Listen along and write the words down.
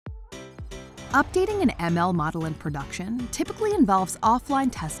Updating an ML model in production typically involves offline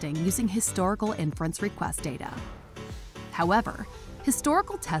testing using historical inference request data. However,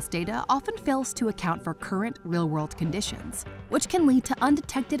 historical test data often fails to account for current real-world conditions, which can lead to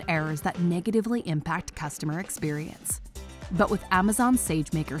undetected errors that negatively impact customer experience. But with Amazon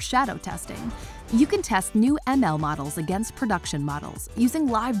SageMaker shadow testing, you can test new ML models against production models using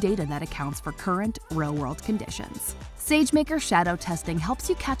live data that accounts for current real-world conditions. SageMaker shadow testing helps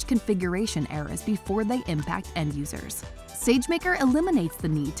you catch configuration errors before they impact end users. SageMaker eliminates the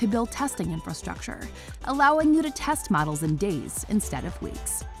need to build testing infrastructure, allowing you to test models in days instead of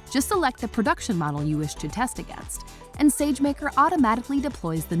weeks. Just select the production model you wish to test against, and SageMaker automatically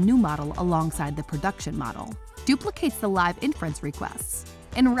deploys the new model alongside the production model, duplicates the live inference requests,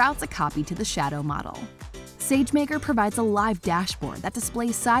 and routes a copy to the shadow model. SageMaker provides a live dashboard that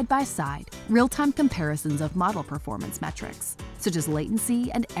displays side-by-side real-time comparisons of model performance metrics, such as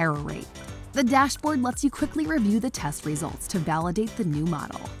latency and error rate. The dashboard lets you quickly review the test results to validate the new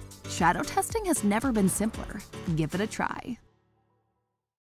model. Shadow testing has never been simpler. Give it a try.